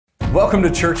Welcome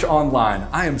to Church Online.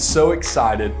 I am so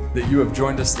excited that you have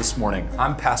joined us this morning.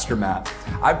 I'm Pastor Matt.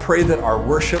 I pray that our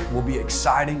worship will be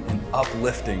exciting and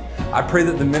uplifting. I pray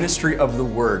that the ministry of the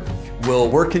Word will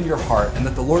work in your heart and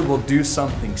that the Lord will do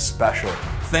something special.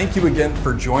 Thank you again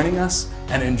for joining us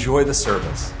and enjoy the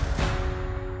service.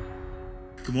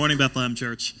 Good morning, Bethlehem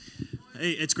Church.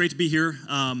 Hey, it's great to be here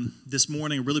this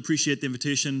morning. I really appreciate the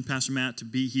invitation, Pastor Matt, to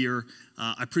be here.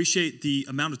 I appreciate the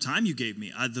amount of time you gave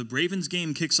me. The Ravens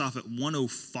game kicks off at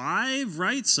 1:05,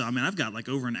 right? So, I mean, I've got like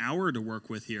over an hour to work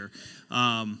with here.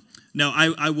 I'll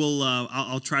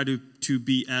try to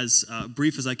be as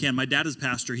brief as I can. My dad is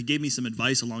pastor. He gave me some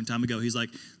advice a long time ago. He's like,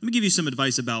 let me give you some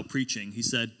advice about preaching. He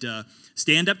said,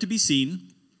 stand up to be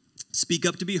seen, speak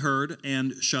up to be heard,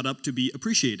 and shut up to be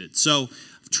appreciated. So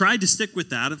I've tried to stick with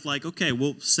that of like, okay,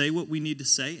 we'll say what we need to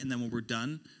say, and then when we're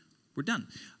done, we're done.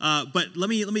 But let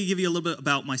me give you a little bit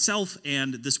about myself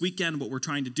and this weekend, what we're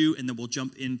trying to do, and then we'll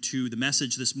jump into the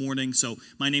message this morning. So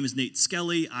my name is Nate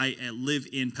Skelly. I live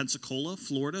in Pensacola,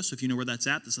 Florida. So if you know where that's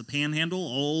at, this is the Panhandle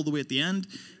all the way at the end.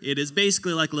 It is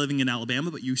basically like living in Alabama,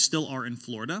 but you still are in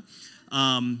Florida.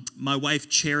 My wife,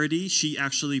 Charity, she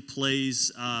actually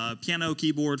plays piano,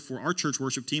 keyboard for our church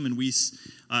worship team, and we,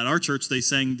 at our church, they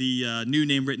sang the New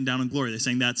Name Written Down in Glory. They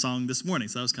sang that song this morning,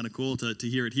 so that was kind of cool to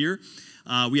hear it here.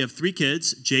 We have 3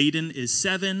 kids. Jaden is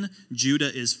 7,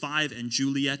 Judah is 5, and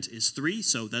Juliet is 3,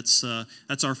 so that's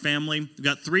our family. We've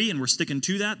got 3, and we're sticking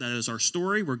to that. That is our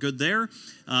story. We're good there,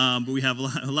 but we have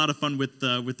a lot of fun with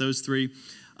those 3.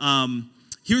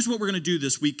 Here's what we're going to do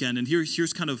this weekend, and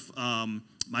here's kind of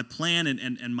my plan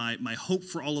and my hope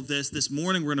for all of this. This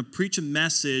morning, we're going to preach a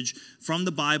message from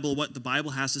the Bible, what the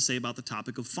Bible has to say about the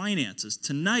topic of finances.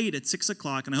 Tonight at 6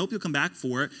 o'clock, and I hope you'll come back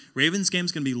for it. Ravens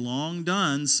game's going to be long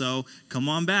done, so come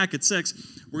on back at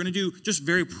 6. We're going to do just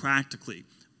very practically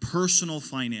personal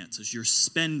finances, your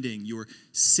spending, your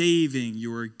saving,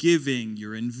 your giving,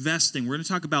 your investing. We're going to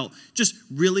talk about just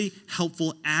really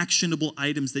helpful, actionable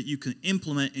items that you can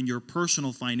implement in your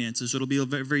personal finances. It'll be a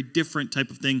very, very different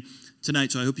type of thing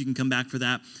tonight, so I hope you can come back for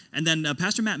that. And then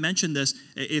Pastor Matt mentioned this.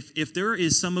 If there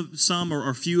is some or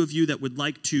a few of you that would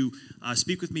like to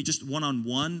speak with me just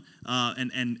one-on-one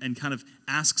and kind of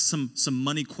ask some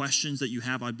money questions that you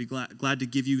have, I'd be glad to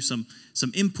give you some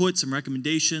input, some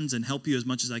recommendations, and help you as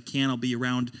much as I can. I'll be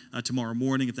around tomorrow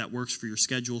morning if that works for your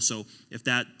schedule. So if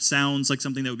that sounds like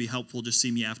something that would be helpful, just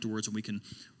see me afterwards and we can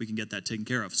get that taken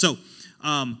care of. So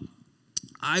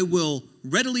I will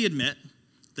readily admit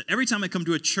that every time I come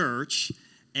to a church,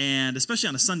 and especially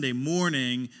on a Sunday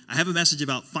morning, I have a message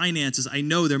about finances, I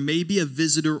know there may be a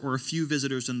visitor or a few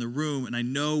visitors in the room, and I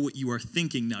know what you are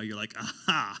thinking now. You're like,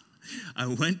 aha, I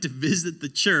went to visit the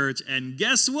church, and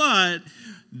guess what?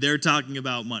 They're talking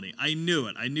about money. I knew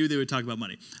it. I knew they would talk about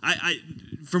money.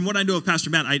 From what I know of Pastor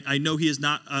Matt, I know he is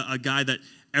not a guy that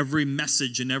every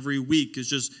message and every week is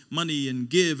just money and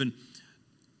give, and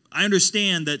I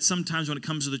understand that sometimes when it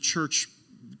comes to the church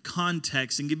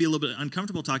context, and can be a little bit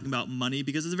uncomfortable talking about money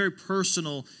because it's a very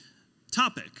personal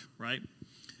topic, right?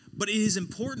 But it is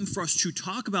important for us to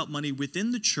talk about money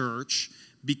within the church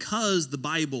because the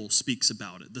Bible speaks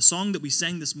about it. The song that we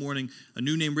sang this morning, A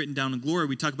New Name Written Down in Glory,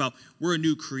 we talk about we're a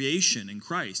new creation in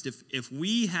Christ. If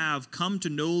we have come to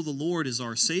know the Lord as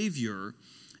our Savior,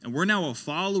 and we're now a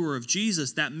follower of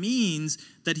Jesus, that means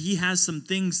that He has some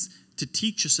things to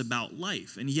teach us about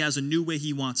life, and He has a new way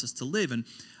He wants us to live. And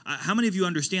how many of you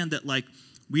understand that, like,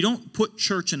 we don't put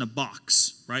church in a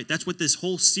box, right? That's what this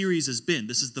whole series has been.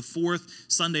 This is the 4th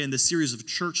Sunday in the series of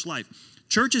church life.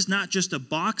 Church is not just a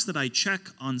box that I check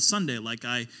on Sunday. Like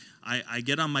I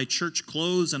get on my church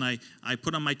clothes and I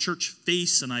put on my church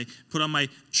face and I put on my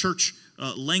church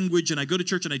language and I go to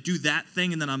church and I do that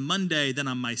thing. And then on Monday, then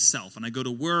I'm myself. And I go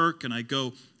to work and I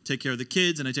go take care of the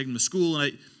kids and I take them to school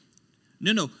and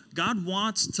No, God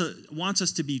wants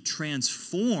us to be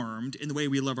transformed in the way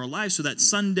we live our lives so that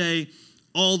Sunday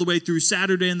all the way through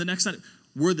Saturday and the next Sunday,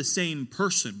 we're the same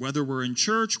person. Whether we're in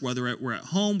church, whether we're at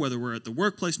home, whether we're at the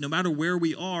workplace, no matter where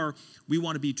we are, we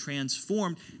want to be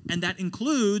transformed. And that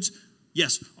includes,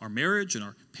 yes, our marriage and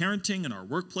our parenting and our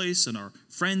workplace and our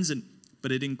friends,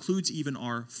 but it includes even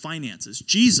our finances.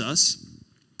 Jesus,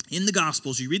 in the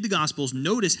Gospels, you read the Gospels,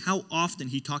 notice how often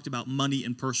He talked about money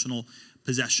and personal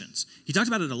possessions. He talked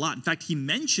about it a lot. In fact, He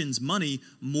mentions money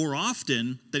more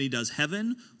often than He does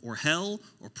heaven or hell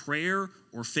or prayer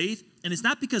or faith. And it's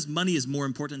not because money is more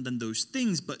important than those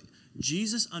things, but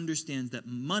Jesus understands that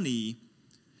money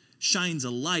shines a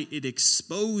light. It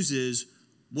exposes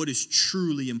what is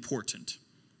truly important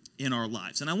in our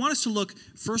lives. And I want us to look,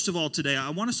 first of all today, I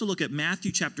want us to look at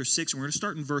Matthew chapter 6, and we're going to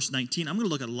start in verse 19. I'm going to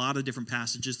look at a lot of different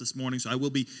passages this morning, so I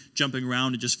will be jumping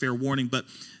around, and just fair warning, but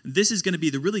this is going to be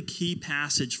the really key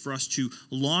passage for us to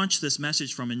launch this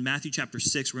message from in Matthew chapter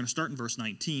 6. We're going to start in verse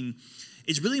 19.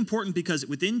 It's really important because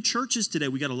within churches today,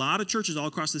 we got a lot of churches all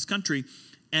across this country,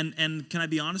 and can I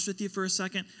be honest with you for a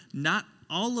second? Not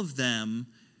all of them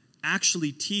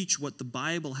actually teach what the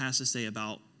Bible has to say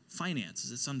about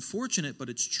finances. It's unfortunate, but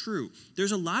it's true.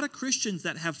 There's a lot of Christians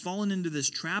that have fallen into this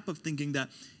trap of thinking that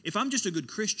if I'm just a good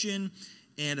Christian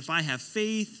and if I have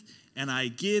faith and I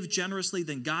give generously,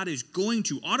 then God is going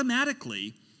to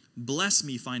automatically bless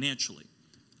me financially.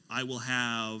 I will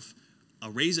have a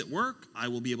raise at work. I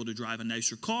will be able to drive a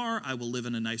nicer car. I will live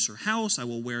in a nicer house. I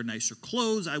will wear nicer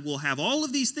clothes. I will have all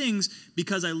of these things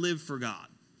because I live for God.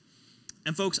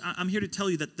 And folks, I'm here to tell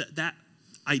you that that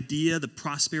idea, the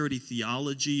prosperity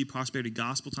theology, prosperity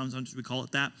gospel, sometimes we call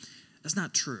it that, that's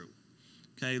not true.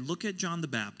 Okay, look at John the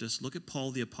Baptist, look at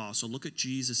Paul the Apostle, look at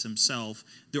Jesus himself.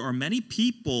 There are many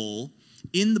people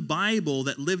in the Bible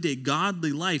that lived a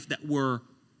godly life that were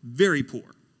very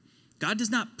poor. God does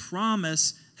not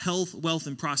promise health, wealth,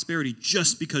 and prosperity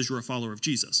just because you're a follower of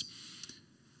Jesus.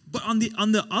 But on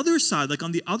the other side, like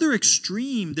on the other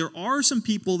extreme, there are some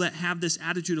people that have this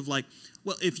attitude of like,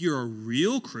 well, if you're a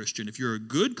real Christian, if you're a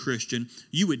good Christian,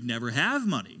 you would never have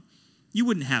money. You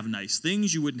wouldn't have nice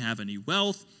things. You wouldn't have any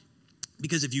wealth.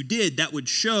 Because if you did, that would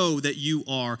show that you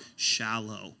are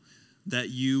shallow, that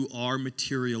you are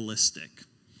materialistic.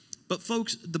 But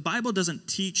folks, the Bible doesn't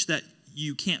teach that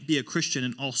you can't be a Christian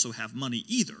and also have money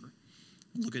either.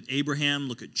 Look at Abraham,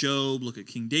 look at Job, look at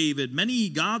King David. Many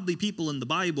godly people in the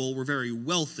Bible were very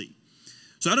wealthy.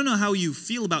 So I don't know how you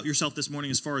feel about yourself this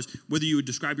morning as far as whether you would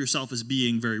describe yourself as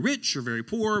being very rich or very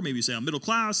poor. Maybe you say I'm middle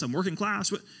class, I'm working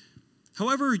class.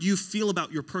 However you feel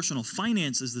about your personal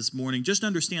finances this morning, just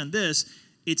understand this,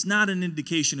 it's not an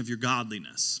indication of your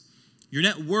godliness. Your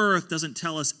net worth doesn't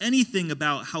tell us anything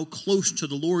about how close to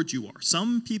the Lord you are.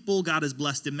 Some people God has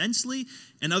blessed immensely,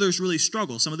 and others really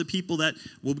struggle. Some of the people that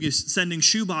we'll be sending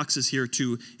shoe boxes here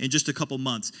to in just a couple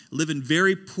months live in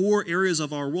very poor areas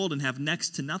of our world and have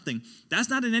next to nothing. That's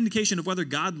not an indication of whether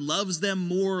God loves them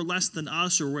more or less than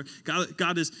us, or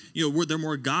God is, they're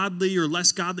more godly or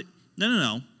less godly.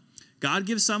 No. God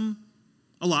gives some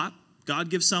a lot. God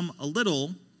gives some a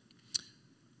little.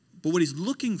 But what he's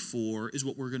looking for is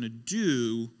what we're going to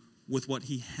do with what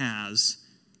he has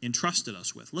entrusted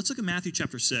us with. Let's look at Matthew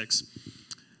chapter 6.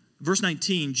 Verse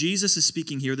 19, Jesus is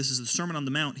speaking here. This is the Sermon on the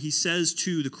Mount. He says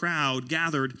to the crowd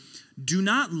gathered, "Do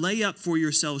not lay up for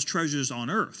yourselves treasures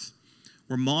on earth,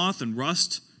 where moth and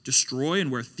rust destroy and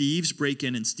where thieves break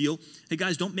in and steal." Hey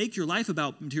guys, don't make your life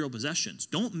about material possessions.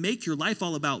 Don't make your life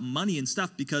all about money and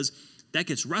stuff, because that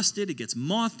gets rusted, it gets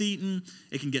moth-eaten,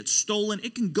 it can get stolen,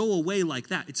 it can go away like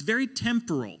that. It's very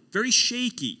temporal, very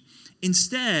shaky.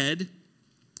 Instead,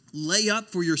 lay up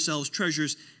for yourselves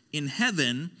treasures in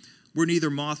heaven, where neither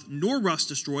moth nor rust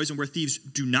destroys and where thieves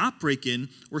do not break in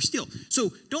or steal.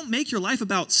 So don't make your life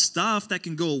about stuff that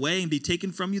can go away and be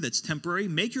taken from you that's temporary.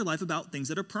 Make your life about things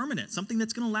that are permanent, something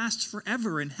that's going to last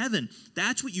forever in heaven.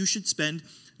 That's what you should spend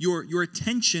your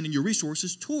attention and your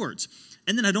resources towards.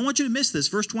 And then I don't want you to miss this.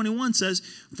 Verse 21 says,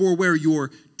 "For where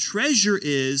your treasure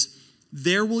is,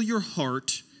 there will your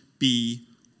heart be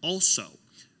also."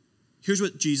 Here's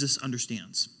what Jesus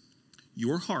understands.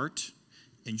 Your heart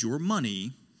and your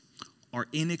money are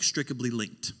inextricably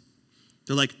linked.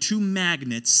 They're like two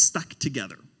magnets stuck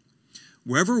together.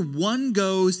 Wherever one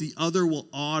goes, the other will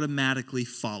automatically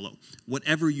follow.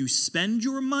 Whatever you spend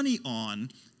your money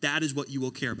on, that is what you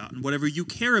will care about. And whatever you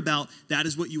care about, that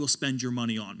is what you will spend your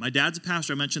money on. My dad's a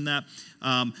pastor. I mentioned that.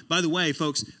 By the way,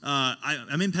 folks,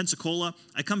 I'm in Pensacola.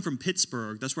 I come from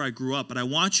Pittsburgh. That's where I grew up. But I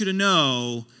want you to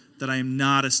know that I am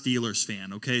not a Steelers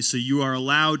fan, okay? So you are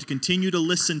allowed to continue to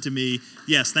listen to me.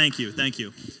 Yes, thank you.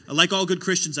 Like all good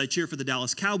Christians, I cheer for the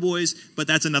Dallas Cowboys, but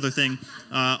that's another thing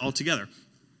altogether.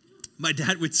 My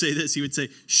dad would say this. He would say,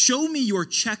 "Show me your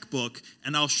checkbook,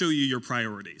 and I'll show you your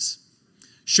priorities."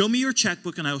 Show me your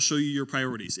checkbook and I'll show you your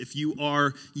priorities. If you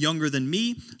are younger than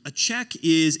me, a check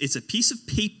it's a piece of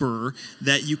paper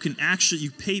that you can actually,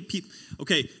 you pay people.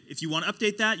 Okay, if you want to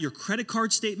update that, your credit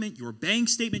card statement, your bank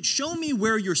statement, show me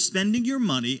where you're spending your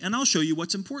money and I'll show you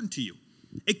what's important to you.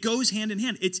 It goes hand in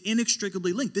hand. It's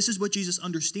inextricably linked. This is what Jesus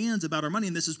understands about our money,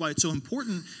 and this is why it's so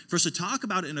important for us to talk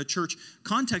about it in a church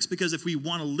context, because if we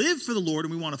want to live for the Lord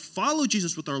and we want to follow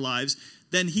Jesus with our lives,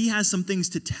 then he has some things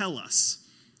to tell us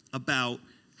about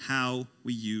how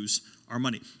we use our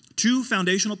money. Two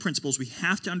foundational principles we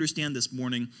have to understand this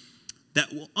morning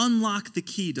that will unlock the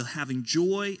key to having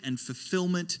joy and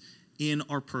fulfillment in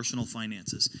our personal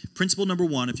finances. Principle number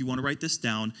one, if you want to write this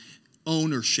down,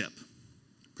 ownership.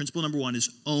 Principle number one is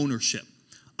ownership.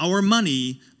 Our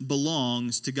money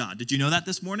belongs to God. Did you know that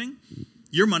this morning?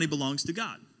 Your money belongs to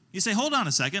God. You say, hold on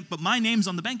a second, but my name's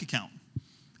on the bank account.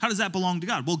 How does that belong to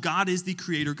God? Well, God is the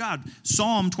creator God.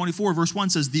 Psalm 24, verse 1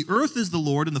 says, the earth is the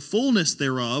Lord and the fullness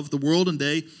thereof, the world and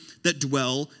they that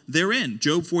dwell therein.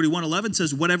 Job 41:11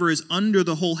 says, whatever is under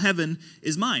the whole heaven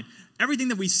is mine. Everything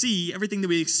that we see, everything that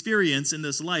we experience in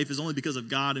this life is only because of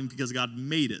God and because God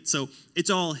made it. So it's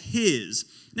all his.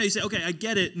 Now you say, okay, I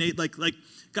get it, Nate, like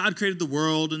God created the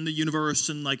world and the universe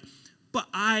and but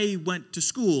I went to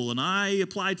school and I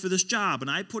applied for this job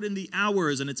and I put in the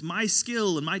hours and it's my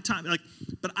skill and my time,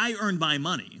 but I earned my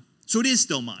money. So it is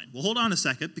still mine. Well, hold on a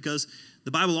second, because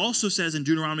the Bible also says in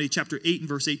Deuteronomy chapter 8 and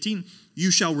verse 18,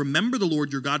 you shall remember the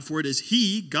Lord your God, for it is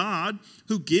he, God,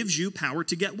 who gives you power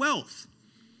to get wealth.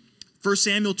 1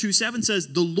 Samuel 2:7 says,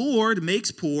 the Lord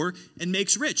makes poor and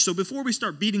makes rich. So before we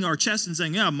start beating our chest and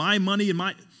saying, yeah, my money and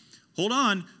hold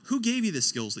on, who gave you the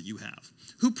skills that you have?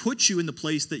 Who put you in the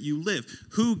place that you live?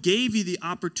 Who gave you the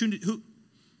opportunity?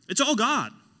 It's all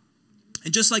God.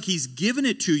 And just like he's given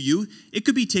it to you, it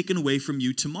could be taken away from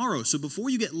you tomorrow. So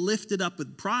before you get lifted up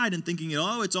with pride and thinking,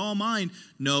 oh, it's all mine.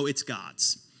 No, it's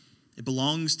God's. It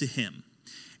belongs to him.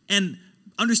 And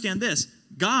understand this,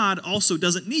 God also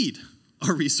doesn't need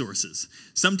our resources.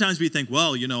 Sometimes we think,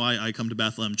 well, I come to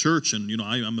Bethlehem Church and,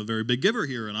 I'm a very big giver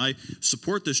here and I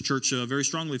support this church very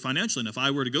strongly financially. And if I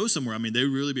were to go somewhere, they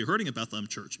would really be hurting at Bethlehem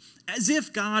Church. As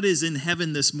if God is in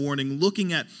heaven this morning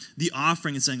looking at the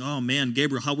offering and saying, oh man,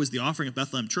 Gabriel, how was the offering at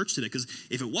Bethlehem Church today? Because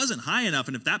if it wasn't high enough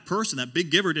and if that person, that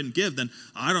big giver didn't give, then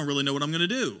I don't really know what I'm going to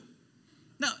do.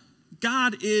 Now,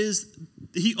 God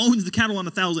he owns the cattle on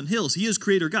 1,000 hills. He is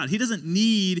creator God. He doesn't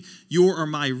need your or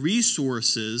my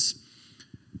resources.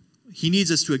 He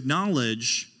needs us to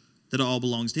acknowledge that it all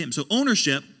belongs to him. So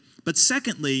ownership, but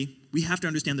secondly, we have to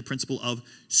understand the principle of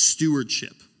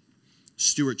stewardship.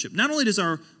 Stewardship. Not only does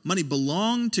our money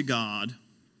belong to God,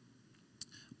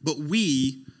 but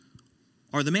we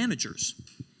are the managers.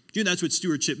 That's what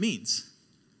stewardship means.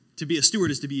 To be a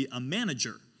steward is to be a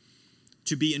manager.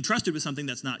 To be entrusted with something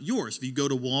that's not yours. If you go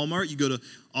to Walmart, you go to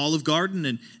Olive Garden,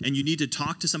 and you need to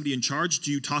talk to somebody in charge,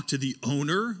 do you talk to the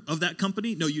owner of that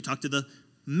company? No, you talk to the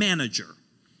manager.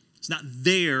 It's not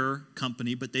their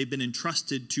company, but they've been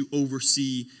entrusted to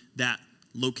oversee that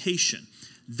location.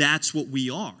 That's what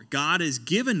we are. God has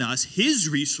given us his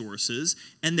resources,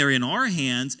 and they're in our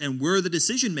hands, and we're the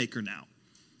decision maker now.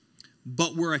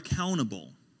 But we're accountable.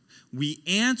 We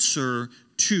answer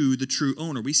to the true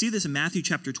owner. We see this in Matthew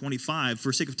chapter 25.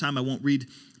 For sake of time, I won't read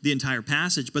the entire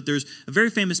passage, but there's a very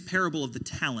famous parable of the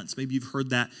talents. Maybe you've heard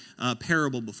that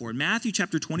parable before. In Matthew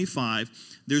chapter 25,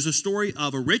 there's a story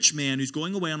of a rich man who's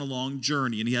going away on a long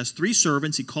journey, and he has 3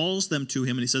 servants. He calls them to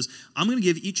him, and he says, I'm going to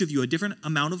give each of you a different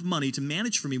amount of money to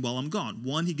manage for me while I'm gone.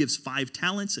 One, he gives 5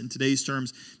 talents. In today's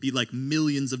terms, be like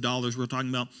millions of dollars we're talking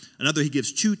about. Another, he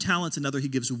gives 2 talents. Another, he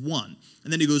gives 1.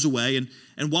 And then he goes away,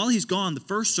 and while he's gone, the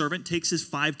first servant takes his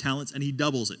 5 talents, and he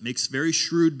doubles it, makes very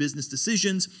shrewd business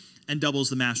decisions, and doubles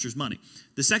the master's money.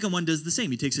 The second one does the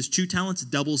same. He takes his 2 talents,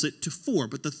 doubles it to 4.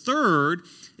 But the third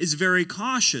is very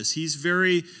cautious. He's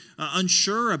very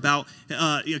unsure about,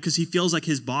 because he feels like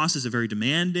his boss is a very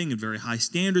demanding and very high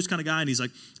standards kind of guy. And he's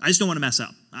like, I just don't want to mess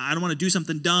up. I don't want to do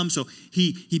something dumb. So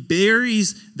he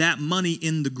buries that money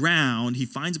in the ground. He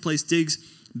finds a place, digs,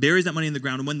 buries that money in the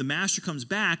ground. And when the master comes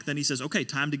back, then he says, okay,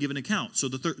 time to give an account. So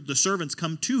the servants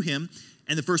come to him.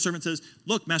 And the first servant says,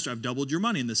 look, master, I've doubled your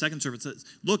money. And the second servant says,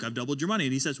 look, I've doubled your money.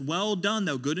 And he says, well done,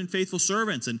 thou good and faithful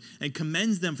servants, and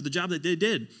commends them for the job that they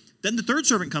did. Then the third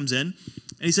servant comes in, and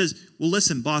he says, well,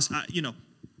 listen, boss, I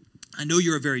know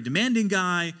you're a very demanding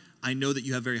guy. I know that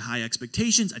you have very high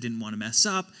expectations. I didn't want to mess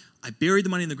up. I buried the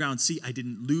money in the ground. See, I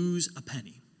didn't lose a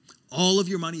penny. All of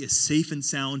your money is safe and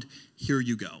sound. Here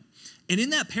you go. And in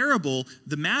that parable,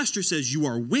 the master says, you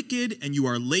are wicked and you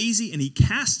are lazy, and he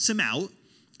casts him out.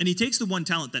 And he takes the 1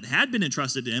 talent that had been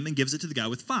entrusted to him and gives it to the guy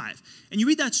with 5. And you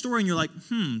read that story and you're like,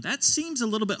 that seems a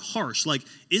little bit harsh. Like,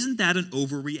 isn't that an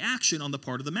overreaction on the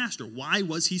part of the master? Why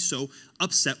was he so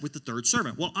upset with the third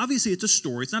servant? Well, obviously it's a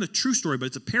story. It's not a true story, but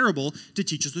it's a parable to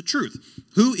teach us the truth.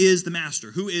 Who is the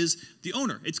master? Who is the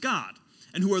owner? It's God.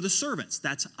 And who are the servants?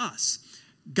 That's us.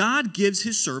 God gives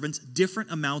his servants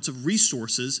different amounts of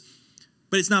resources,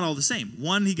 but it's not all the same.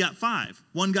 One, he got 5.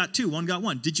 One got 2. One got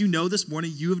 1. Did you know this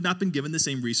morning you have not been given the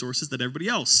same resources that everybody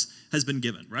else has been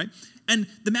given, right? And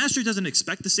the master doesn't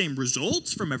expect the same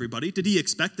results from everybody. Did he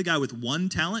expect the guy with 1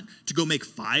 talent to go make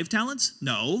 5 talents?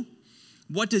 No.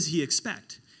 What does he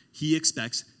expect? He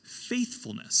expects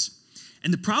faithfulness.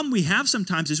 And the problem we have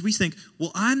sometimes is we think,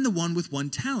 well, I'm the one with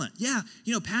one talent. Yeah,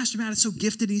 Pastor Matt is so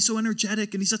gifted, and he's so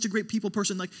energetic, and he's such a great people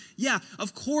person. Like, yeah,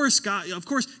 of course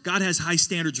God has high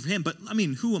standards for him, but I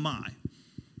mean, who am I?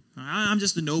 I'm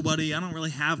just a nobody. I don't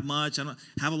really have much. I don't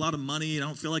have a lot of money. I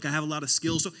don't feel like I have a lot of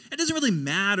skills. So it doesn't really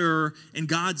matter in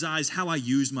God's eyes how I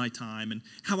use my time and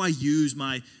how I use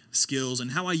my skills and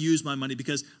how I use my money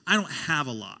because I don't have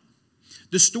a lot.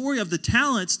 The story of the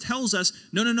talents tells us,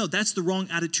 no, that's the wrong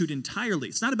attitude entirely.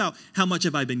 It's not about how much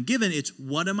have I been given. It's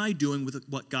what am I doing with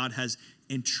what God has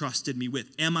entrusted me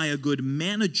with? Am I a good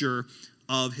manager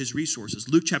of his resources?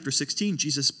 Luke chapter 16,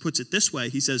 Jesus puts it this way.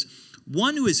 He says,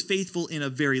 one who is faithful in a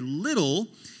very little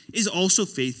is also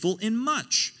faithful in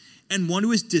much. And one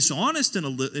who is dishonest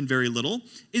in very little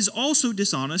is also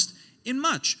dishonest in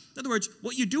much. In other words,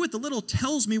 what you do with the little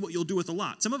tells me what you'll do with a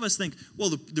lot. Some of us think, well,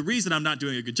 the reason I'm not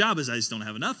doing a good job is I just don't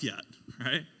have enough yet,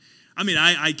 right? I mean,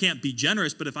 I can't be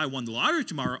generous, but if I won the lottery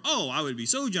tomorrow, I would be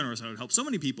so generous. I would help so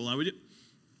many people.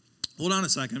 Hold on a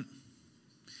second.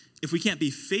 If we can't be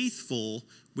faithful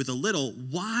with a little,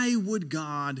 why would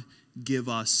God give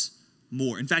us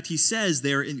more? In fact, he says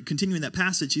there, in continuing that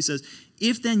passage, he says,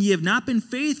 if then ye have not been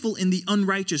faithful in the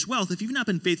unrighteous wealth, if you've not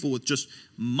been faithful with just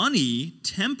money,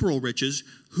 temporal riches,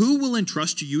 who will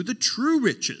entrust to you the true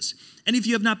riches? And if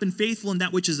you have not been faithful in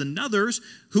that which is another's,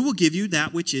 who will give you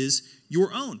that which is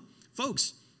your own?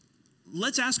 Folks,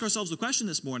 let's ask ourselves the question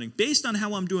this morning, based on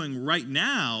how I'm doing right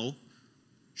now,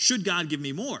 should God give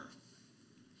me more?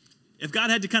 If God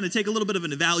had to kind of take a little bit of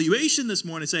an evaluation this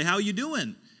morning and say, how are you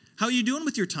doing? How are you doing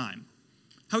with your time?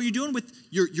 How are you doing with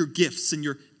your gifts and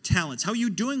your talents? How are you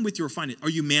doing with your finance? Are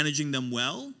you managing them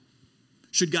well?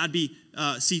 Should God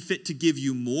see fit to give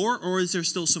you more, or is there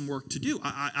still some work to do?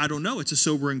 I don't know. It's a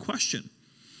sobering question.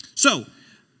 So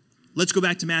let's go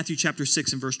back to Matthew chapter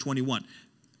 6 and verse 21.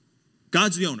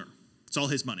 God's the owner. It's all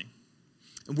his money.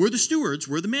 And we're the stewards.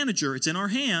 We're the manager. It's in our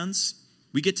hands.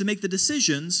 We get to make the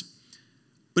decisions.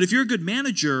 But if you're a good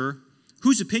manager,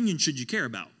 whose opinion should you care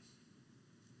about?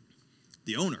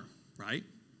 The owner, right?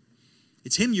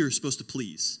 It's him you're supposed to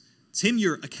please. It's him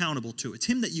you're accountable to. It's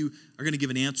him that you are going to give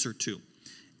an answer to.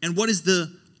 And what is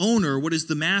the owner? What is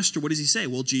the master? What does he say?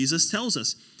 Well, Jesus tells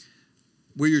us,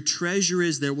 where your treasure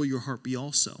is, there will your heart be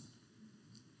also.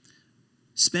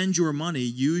 Spend your money,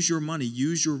 use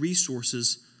your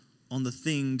resources on the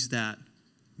things that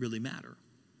really matter.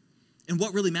 And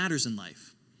what really matters in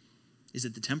life? Is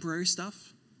it the temporary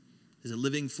stuff? Is it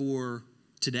living for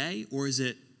today, or is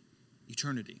it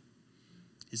eternity?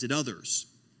 Is it others?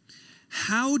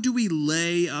 How do we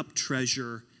lay up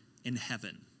treasure in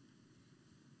heaven?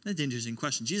 That's an interesting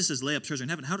question. Jesus says lay up treasure in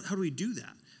heaven. How do we do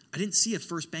that? I didn't see a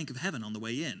first bank of heaven on the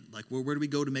way in. Like, where do we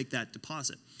go to make that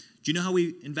deposit? Do you know how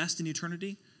we invest in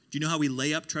eternity? Do you know how we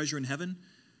lay up treasure in heaven?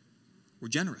 We're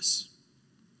generous.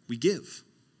 We give.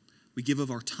 We give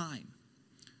of our time.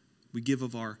 We give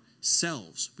of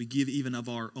ourselves. We give even of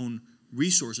our own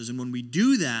resources. And when we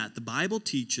do that, the Bible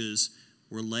teaches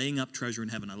we're laying up treasure in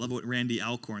heaven. I love what Randy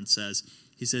Alcorn says.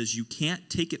 He says, you can't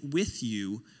take it with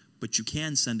you, but you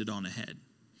can send it on ahead.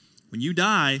 When you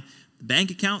die, the bank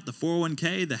account, the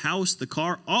 401k, the house, the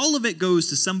car, all of it goes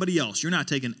to somebody else. You're not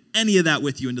taking any of that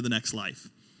with you into the next life.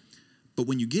 But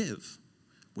when you give,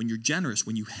 when you're generous,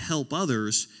 when you help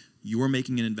others, you are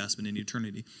making an investment in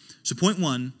eternity. So point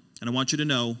one, and I want you to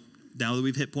know, now that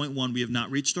we've hit point one, we have not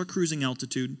reached our cruising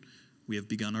altitude. We have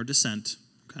begun our descent,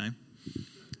 okay?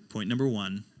 Point number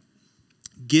one,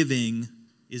 giving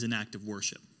is an act of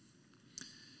worship.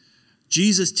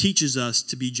 Jesus teaches us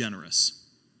to be generous.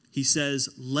 He says,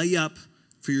 lay up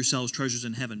for yourselves treasures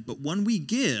in heaven. But when we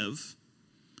give,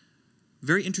 a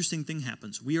very interesting thing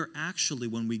happens. We are actually,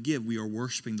 when we give, we are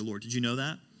worshiping the Lord. Did you know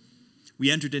that? We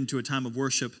entered into a time of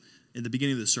worship in the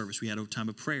beginning of the service. We had a time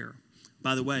of prayer.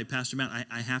 By the way, Pastor Matt,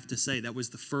 I have to say, that was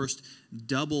the first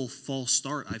double false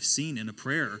start I've seen in a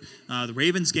prayer. The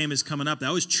Ravens game is coming up.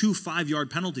 That was 2 5-yard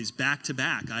penalties back to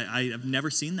back. I have never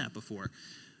seen that before.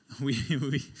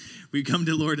 We come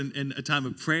to the Lord in a time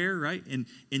of prayer, right?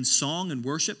 In song and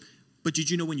worship. But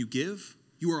did you know when you give,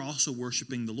 you are also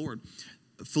worshiping the Lord?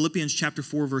 Philippians chapter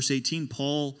 4, verse 18,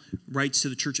 Paul writes to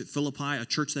the church at Philippi, a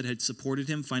church that had supported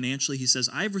him financially. He says,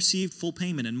 I have received full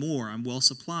payment and more. I'm well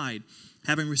supplied,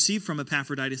 having received from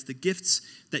Epaphroditus the gifts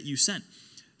that you sent.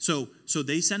 So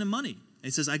they sent him money.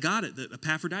 He says, I got it. The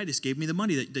Epaphroditus gave me the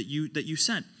money that you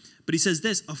sent. But he says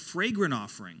this, a fragrant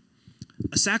offering,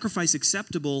 a sacrifice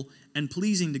acceptable and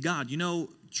pleasing to God. You know,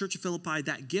 Church of Philippi,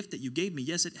 that gift that you gave me,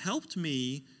 yes, it helped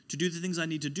me to do the things I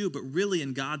need to do, but really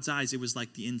in God's eyes, it was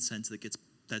like the incense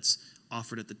that's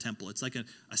offered at the temple. It's like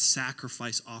a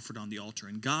sacrifice offered on the altar.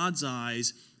 In God's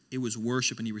eyes, it was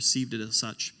worship, and he received it as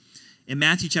such. In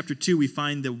Matthew chapter 2, we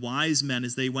find the wise men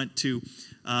as they went to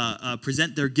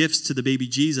present their gifts to the baby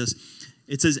Jesus.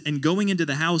 It says, and going into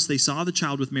the house, they saw the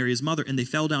child with Mary, his mother, and they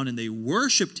fell down and they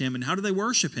worshiped him. And how do they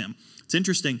worship him? It's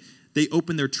interesting. They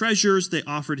opened their treasures. They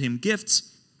offered him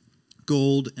gifts,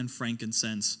 gold and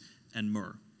frankincense and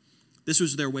myrrh. This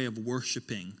was their way of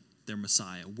worshiping their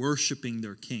Messiah, worshiping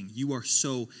their King. You are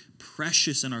so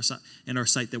precious in our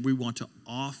sight that we want to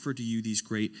offer to you these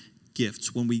great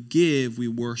gifts. When we give, we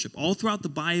worship. All throughout the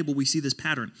Bible, we see this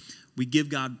pattern. We give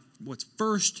God what's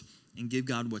first and give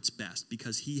God what's best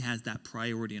because he has that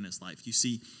priority in his life. You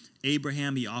see,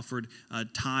 Abraham, he offered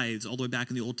tithes all the way back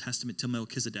in the Old Testament to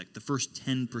Melchizedek, the first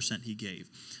 10% he gave.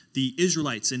 The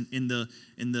Israelites in the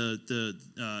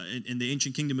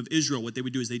ancient kingdom of Israel, what they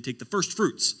would do is they'd take the first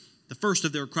fruits, the first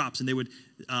of their crops, and they would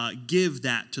give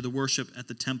that to the worship at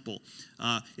the temple.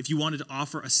 If you wanted to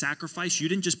offer a sacrifice, you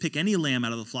didn't just pick any lamb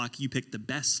out of the flock, you picked the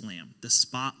best lamb, the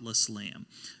spotless lamb.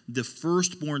 The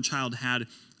firstborn child had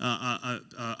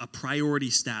a priority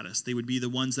status. They would be the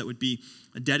ones that would be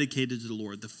dedicated to the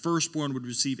Lord. The firstborn would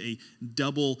receive a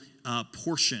double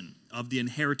portion of the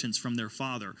inheritance from their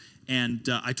father. And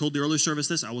I told the early service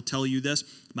this, I will tell you this.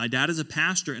 My dad is a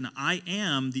pastor, and I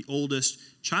am the oldest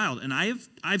child. And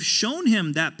I've shown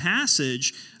him that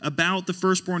passage about the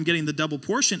firstborn getting the double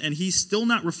portion, and he's still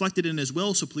not reflected in his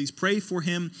will, so please pray for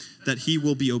him that he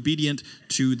will be obedient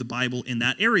to the Bible in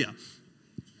that area.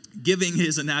 Giving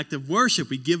is an act of worship.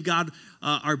 We give God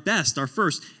our best, our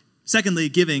first. Secondly,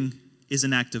 giving is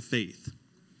an act of faith.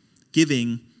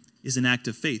 Giving is an act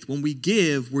of faith. When we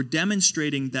give, we're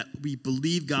demonstrating that we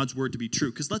believe God's word to be true.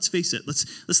 Because let's face it,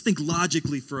 let's think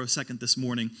logically for a second this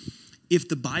morning. If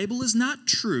the Bible is not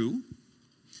true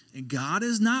and God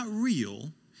is not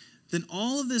real, then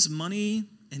all of this money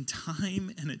and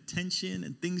time and attention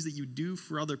and things that you do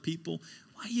for other people,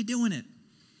 why are you doing it?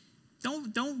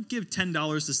 Don't give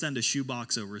 $10 to send a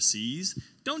shoebox overseas.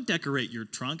 Don't decorate your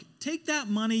trunk. Take that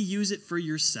money, use it for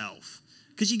yourself.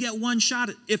 Because you get one shot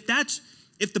at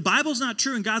if the Bible's not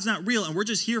true and God's not real and we're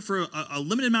just here for a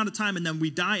limited amount of time and then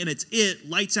we die and it's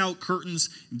lights out, curtains,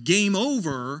 game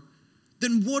over,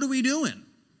 then what are we doing,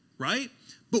 right?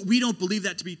 But we don't believe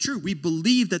that to be true. We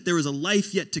believe that there is a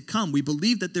life yet to come. We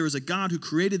believe that there is a God who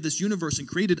created this universe and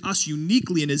created us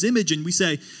uniquely in his image. And we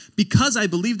say, because I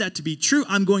believe that to be true,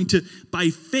 I'm going to, by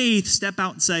faith, step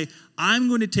out and say, I'm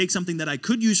going to take something that I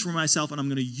could use for myself and I'm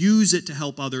going to use it to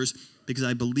help others because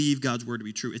I believe God's word to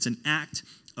be true. It's an act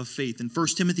of faith. In 1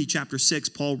 Timothy chapter 6,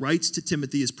 Paul writes to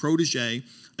Timothy, his protege,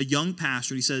 a young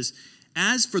pastor. He says,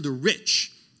 as for the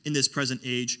rich in this present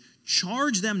age,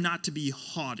 charge them not to be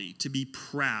haughty, to be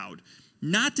proud,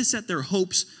 not to set their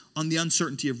hopes on the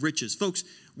uncertainty of riches. Folks,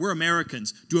 we're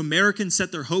Americans. Do Americans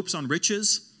set their hopes on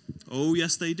riches? Oh,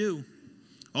 yes, they do.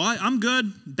 Oh, I'm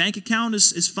good. Bank account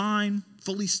is fine,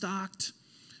 fully stocked.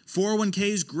 401k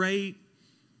is great.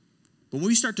 But when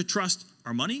we start to trust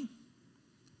our money,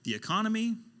 the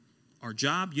economy, our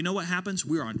job, you know what happens?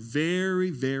 We're on very,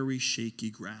 very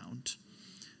shaky ground.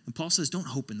 And Paul says, don't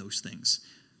hope in those things.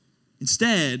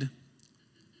 Instead,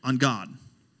 on God,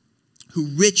 who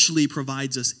richly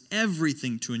provides us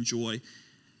everything to enjoy.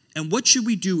 And what should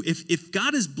we do if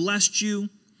God has blessed you?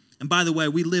 And by the way,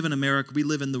 we live in America. We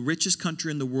live in the richest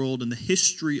country in the world, in the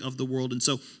history of the world. And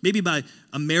so maybe by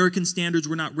American standards,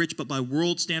 we're not rich, but by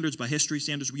world standards, by history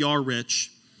standards, we are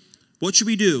rich. What should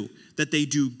we do? That they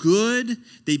do good,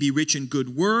 they be rich in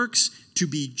good works, to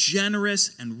be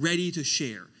generous and ready to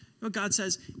share. What God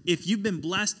says, if you've been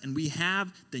blessed and we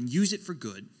have, then use it for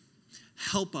good.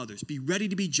 Help others. Be ready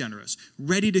to be generous,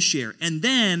 ready to share. And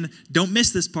then, don't miss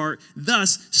this part,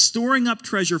 thus storing up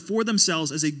treasure for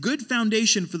themselves as a good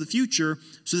foundation for the future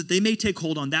so that they may take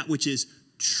hold on that which is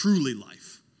truly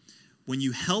life. When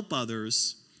you help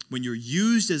others, when you're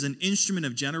used as an instrument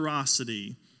of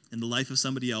generosity in the life of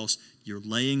somebody else, you're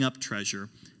laying up treasure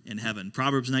in heaven.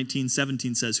 Proverbs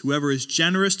 19:17 says, whoever is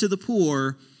generous to the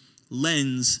poor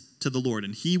lends to the Lord,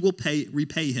 and he will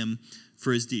repay him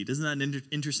for his deed. Isn't that an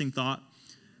interesting thought?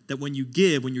 That when you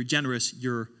give, when you're generous,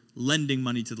 you're lending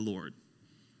money to the Lord.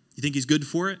 You think he's good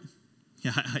for it?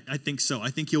 Yeah, I think so. I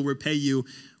think he'll repay you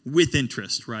with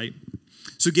interest, right?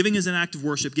 So giving is an act of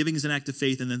worship, giving is an act of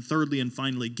faith, and then thirdly and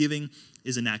finally, giving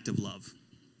is an act of love.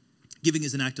 Giving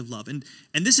is an act of love. And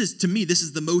this is, to me, this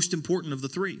is the most important of the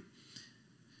three.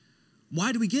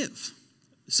 Why do we give?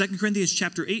 2 Corinthians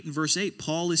chapter 8 and verse 8,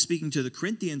 Paul is speaking to the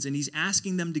Corinthians and he's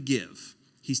asking them to give.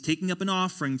 He's taking up an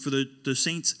offering for the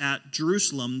saints at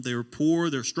Jerusalem. They're poor,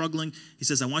 they're struggling. He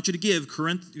says, I want you to give.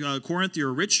 Corinth, you're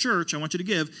a rich church, I want you to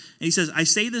give. And he says, I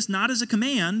say this not as a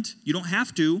command, you don't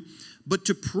have to, but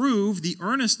to prove the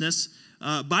earnestness,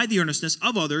 by the earnestness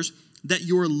of others, that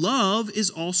your love is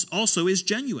also is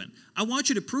genuine. I want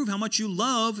you to prove how much you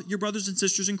love your brothers and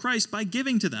sisters in Christ by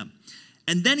giving to them.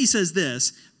 And then he says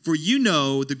this, for you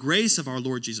know the grace of our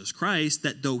Lord Jesus Christ,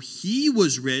 that though he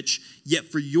was rich, yet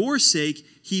for your sake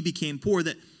he became poor,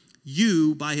 that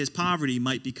you, by his poverty,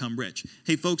 might become rich.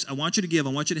 Hey, folks, I want you to give.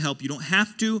 I want you to help. You don't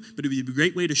have to, but it would be a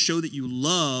great way to show that you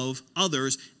love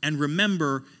others and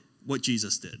remember what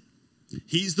Jesus did.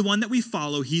 He's the one that we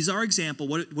follow. He's our example.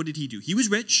 What did he do? He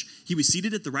was rich. He was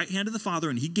seated at the right hand of the Father,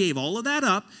 and he gave all of that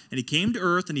up, and he came to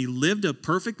earth, and he lived a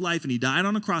perfect life, and he died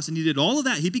on a cross, and he did all of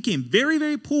that. He became very,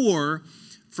 very poor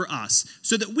for us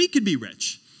so that we could be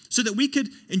rich, so that we could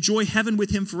enjoy heaven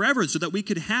with him forever, so that we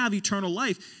could have eternal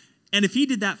life. And if he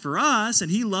did that for us, and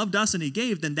he loved us, and he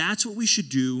gave, then that's what we should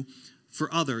do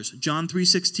for others. John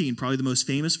 3:16, probably the most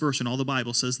famous verse in all the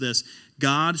Bible, says this,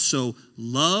 God so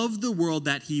loved the world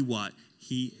that he what?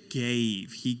 He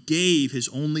gave. He gave his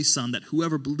only son that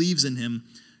whoever believes in him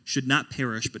should not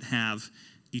perish but have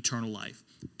eternal life.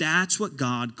 That's what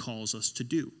God calls us to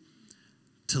do.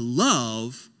 To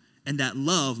love, and that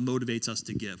love motivates us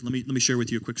to give. Let me share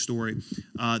with you a quick story.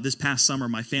 This past summer,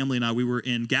 my family and I, we were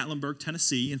in Gatlinburg,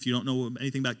 Tennessee. And if you don't know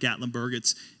anything about Gatlinburg,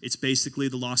 it's basically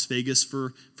the Las Vegas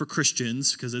for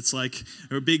Christians, because it's like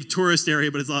a big tourist area,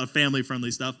 but it's a lot of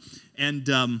family-friendly stuff. And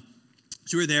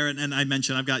so we were there, and I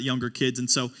mentioned I've got younger kids, and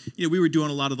so we were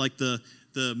doing a lot of like the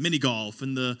mini golf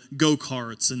and the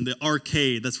go-karts and the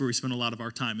arcade. That's where we spent a lot of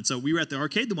our time. And so we were at the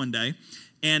arcade the one day,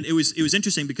 and it was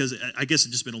interesting because I guess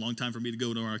it's just been a long time for me to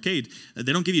go to an arcade.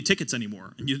 They don't give you tickets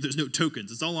anymore, and there's no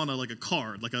tokens. It's all on a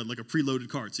card, like a preloaded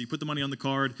card. So you put the money on the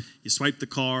card, you swipe the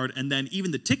card, and then even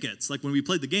the tickets. Like when we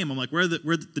played the game, I'm like, where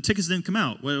the tickets didn't come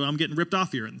out? Well, I'm getting ripped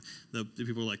off here, and the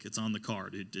people were like, it's on the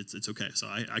card. It's okay. So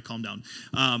I calmed down.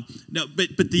 No,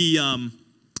 but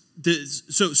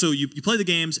so you play the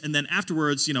games, and then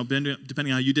afterwards, depending on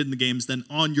how you did in the games, then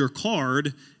on your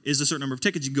card is a certain number of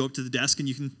tickets. You can go up to the desk and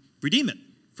you can redeem it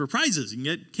for prizes. You can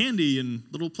get candy and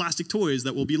little plastic toys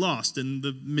that will be lost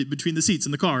between the seats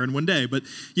in the car in one day. But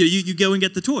you go and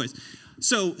get the toys.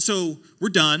 So we're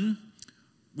done.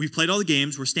 We've played all the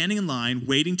games. We're standing in line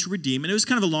waiting to redeem. And it was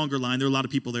kind of a longer line. There were a lot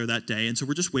of people there that day. And so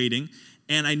we're just waiting.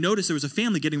 And I noticed there was a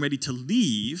family getting ready to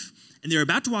leave. And they were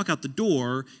about to walk out the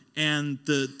door. And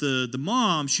the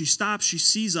mom, she stops. She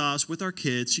sees us with our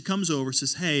kids. She comes over,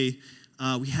 says, hey,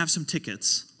 we have some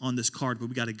tickets on this card, but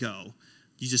we got to go.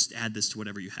 You just add this to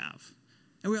whatever you have.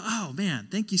 And we're like, oh, man,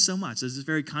 thank you so much. This is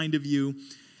very kind of you.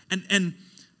 And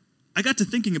I got to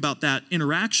thinking about that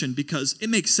interaction because it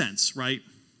makes sense, right?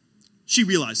 She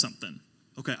realized something.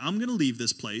 Okay, I'm going to leave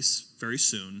this place very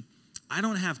soon. I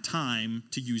don't have time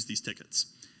to use these tickets.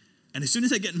 And as soon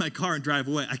as I get in my car and drive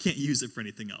away, I can't use it for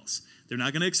anything else. They're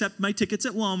not going to accept my tickets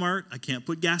at Walmart. I can't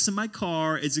put gas in my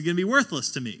car. It's going to be worthless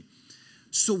to me.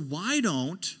 So why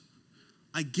don't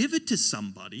I give it to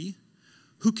somebody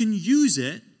who can use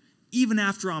it even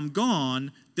after I'm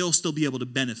gone? They'll still be able to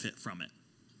benefit from it.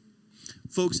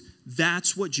 Folks,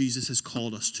 that's what Jesus has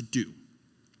called us to do.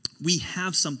 We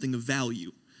have something of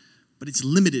value, but it's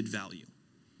limited value.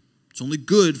 It's only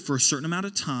good for a certain amount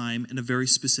of time in a very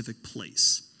specific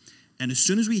place. And as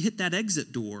soon as we hit that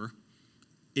exit door,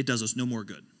 it does us no more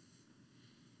good.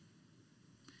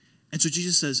 And so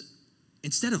Jesus says,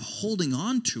 instead of holding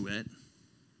on to it,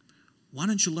 why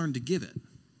don't you learn to give it?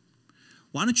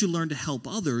 Why don't you learn to help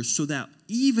others so that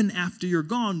even after you're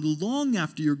gone, long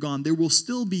after you're gone, there will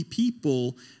still be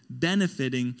people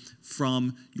benefiting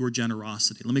from your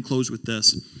generosity? Let me close with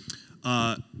this.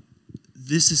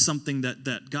 This is something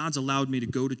that God's allowed me to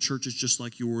go to churches just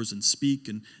like yours and speak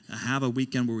and have a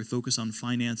weekend where we focus on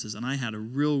finances. And I had a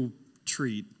real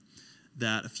treat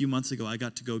that a few months ago I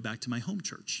got to go back to my home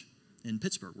church in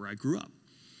Pittsburgh where I grew up.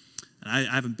 And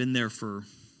I haven't been there for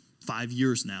 5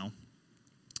 years now.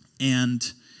 And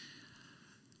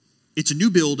it's a new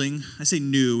building. I say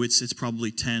new, it's probably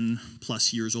 10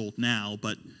 plus years old now,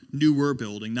 but newer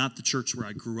building, not the church where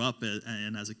I grew up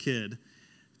in as a kid.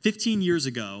 15 years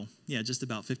ago, just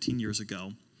about 15 years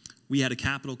ago, we had a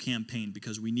capital campaign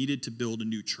because we needed to build a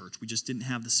new church. We just didn't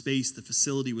have the space. The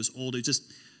facility was old.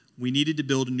 We needed to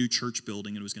build a new church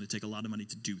building, and it was going to take a lot of money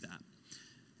to do that.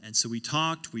 And so we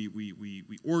talked, we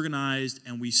organized,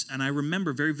 and I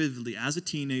remember very vividly as a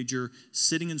teenager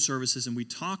sitting in services, and we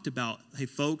talked about, hey,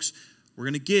 folks, we're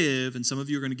going to give, and some of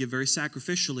you are going to give very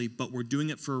sacrificially, but we're doing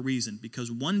it for a reason,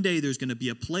 because one day there's going to be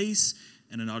a place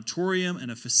and an auditorium and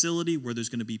a facility where there's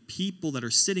going to be people that are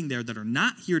sitting there that are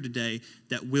not here today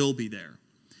that will be there.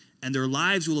 And their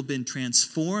lives will have been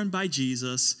transformed by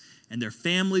Jesus, and their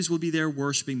families will be there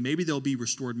worshiping. Maybe there'll be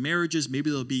restored marriages. Maybe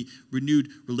there'll be renewed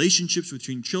relationships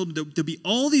between children. There'll be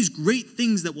all these great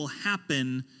things that will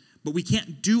happen But we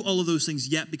can't do all of those things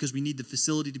yet because we need the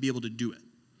facility to be able to do it.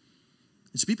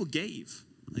 And so people gave.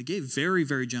 They gave very,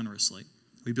 very generously.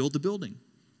 We built the building,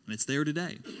 and it's there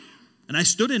today. And I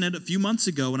stood in it a few months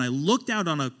ago, and I looked out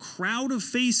on a crowd of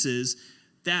faces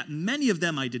that many of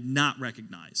them I did not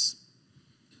recognize.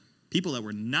 People that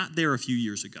were not there a few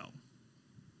years ago.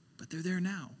 But they're there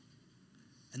now.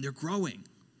 And they're growing.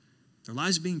 Their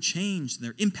lives are being changed, and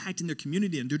they're impacting their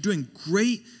community, and they're doing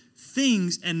great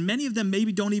things, and many of them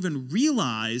maybe don't even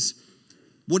realize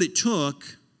what it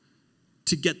took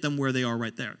to get them where they are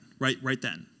right there, right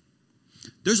then.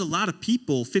 There's a lot of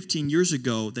people 15 years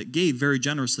ago that gave very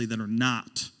generously that are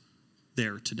not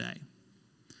there today.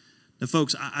 Now,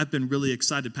 folks, I've been really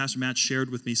excited. Pastor Matt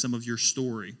shared with me some of your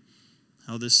story,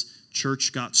 how this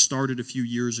church got started a few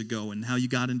years ago and how you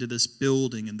got into this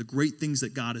building and the great things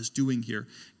that God is doing here.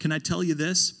 Can I tell you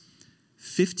this?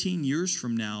 15 years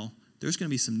from now, there's going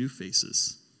to be some new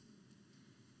faces.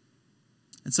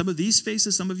 And some of these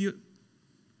faces, some of you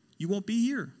won't be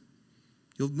here.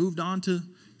 You'll have moved on to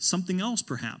something else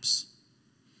perhaps.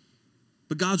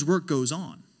 But God's work goes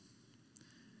on.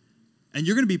 And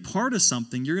you're going to be part of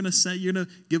something. You're going to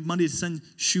give money to send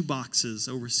shoe boxes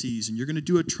overseas, and you're going to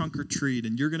do a trunk or treat,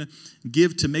 and you're going to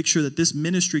give to make sure that this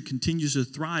ministry continues to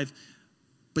thrive.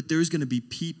 But there's going to be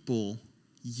people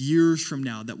years from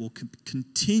now that will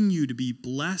continue to be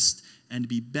blessed and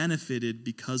be benefited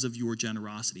because of your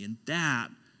generosity. And that,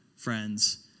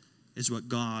 friends, is what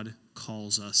God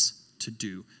calls us to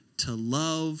do, to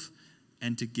love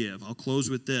and to give. I'll close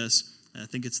with this. I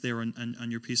think it's there on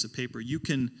your piece of paper. You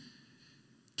can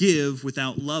give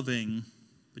without loving,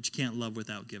 but you can't love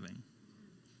without giving.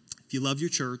 If you love your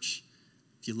church,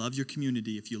 if you love your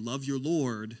community, if you love your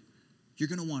Lord, you're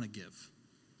going to want to give,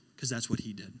 because that's what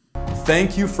he did.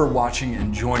 Thank you for watching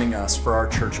and joining us for our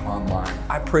church online.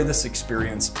 I pray this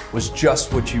experience was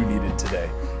just what you needed today.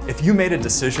 If you made a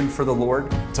decision for the Lord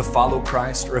to follow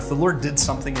Christ, or if the Lord did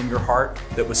something in your heart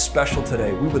that was special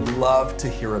today, we would love to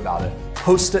hear about it.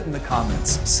 Post it in the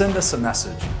comments, send us a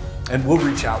message, and we'll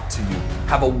reach out to you.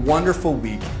 Have a wonderful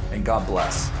week, and God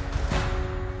bless.